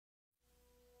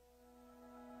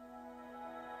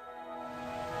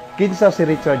Kinsa si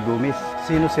Richard Gomez?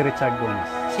 Sino si Richard Gomez?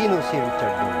 Sino si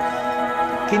Richard Gomez?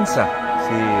 Kinsa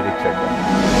si Richard Gomez?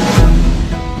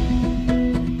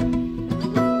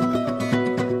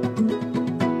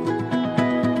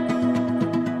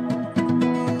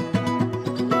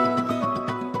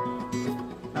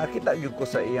 Nakita gyud ko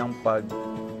sa iyang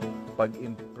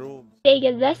pag-improve. Okay,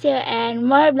 God bless you and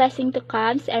more blessing to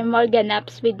comes and more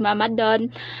ganaps with Mama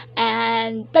Don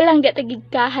and palangga tagig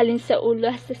ka halin sa ulo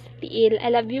sa tiil.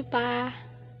 I love you pa.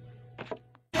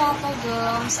 Papa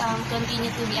Gomes,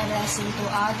 continue to be a blessing to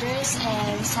others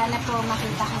and sana po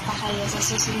makita ko pa kayo sa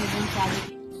susunod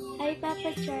family. Hi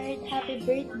Papa Chard, happy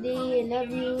birthday. I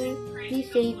love you. Be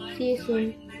safe. See you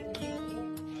soon.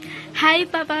 Hi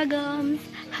Papa Gomes,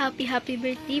 happy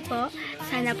birthday po.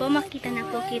 Sana po makita na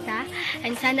po kita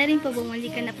and sana rin po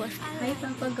bumalik ka na po. Hi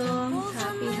Papa Gomes,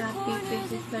 happy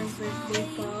 53rd birthday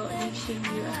po. Wishing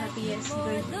you a happiest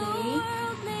birthday.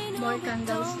 More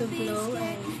candles to blow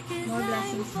and more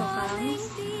blessings to come.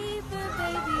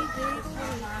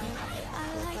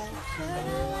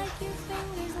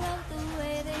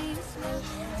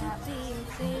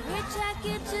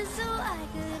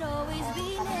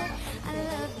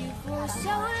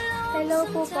 Hello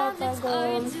po Papa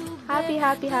Gomes. Happy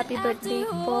birthday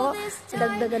po.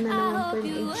 Dagdagan na naman po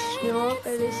yung age nyo,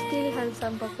 pero still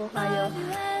handsome pa po kayo.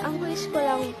 Ang wish ko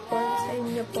lang po sa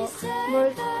inyo po,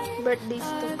 more birthdays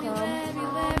to come.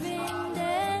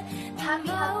 Happy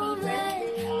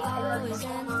birthday. I love you so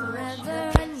much.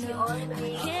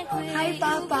 Hi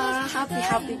Papa,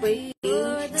 happy birthday.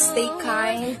 Stay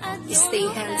kind, stay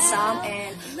handsome,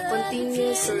 and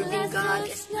continue serving God.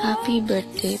 Happy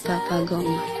birthday, Papa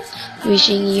Gomes.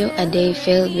 Wishing you a day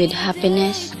filled with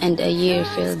happiness and a year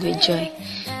filled with joy.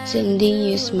 Sending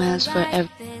you smiles forever.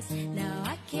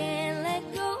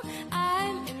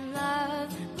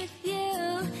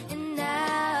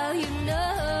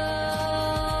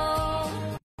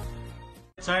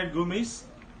 Richard Gomez,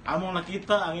 among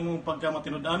nakita ang imong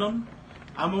pagkamatinud-anon,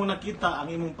 among nakita ang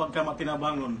imong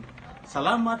pagkamatinabangon.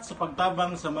 Salamat sa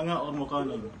pagtabang sa mga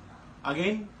Ormocanon.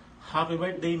 Again, happy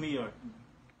birthday, Mayor.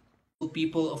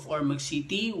 People of Ormoc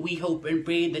City, we hope and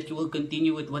pray that you will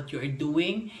continue with what you are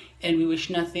doing, and we wish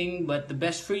nothing but the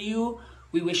best for you.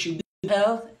 We wish you good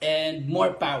health and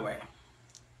more power.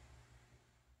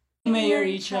 Mayor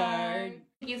Richard.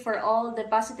 Thank you for all the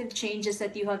positive changes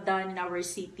that you have done in our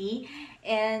city,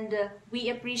 and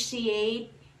we appreciate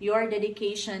your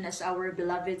dedication as our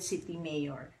beloved city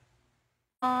mayor.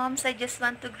 I just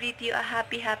want to greet you a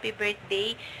happy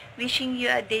birthday, wishing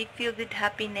you a day filled with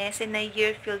happiness and a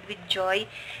year filled with joy,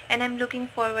 and I'm looking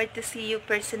forward to see you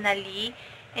personally.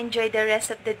 Enjoy the rest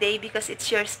of the day because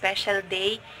it's your special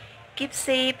day. Keep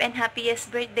safe and happiest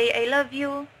birthday. I love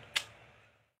you.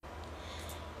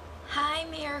 Hi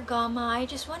Mayor Goma, I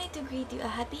just wanted to greet you a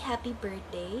happy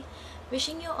birthday,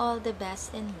 wishing you all the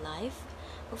best in life,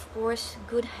 of course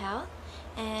good health,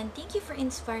 and thank you for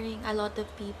inspiring a lot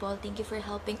of people. Thank you for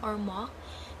helping Ormoc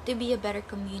to be a better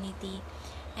community,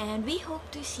 and we hope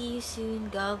to see you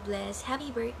soon. God bless. Happy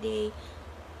birthday.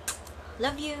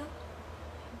 Love you.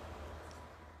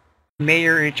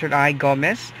 Mayor Richard I.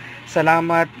 Gomez,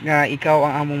 salamat nga ikaw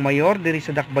ang among mayor diri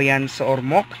sa Dakbayan sa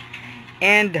Ormoc,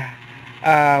 and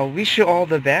wish you all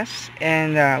the best,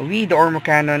 and we the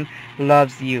Ormocanon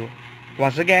loves you.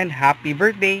 Once again, happy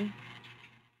birthday.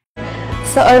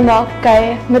 Sa Ormoc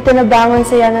kay matinabangon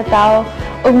siya na tao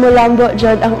ug mulambo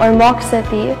jud ang Ormoc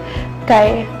City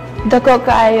kay dako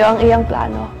kaayo ang iyang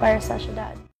plano para sa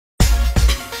syudad.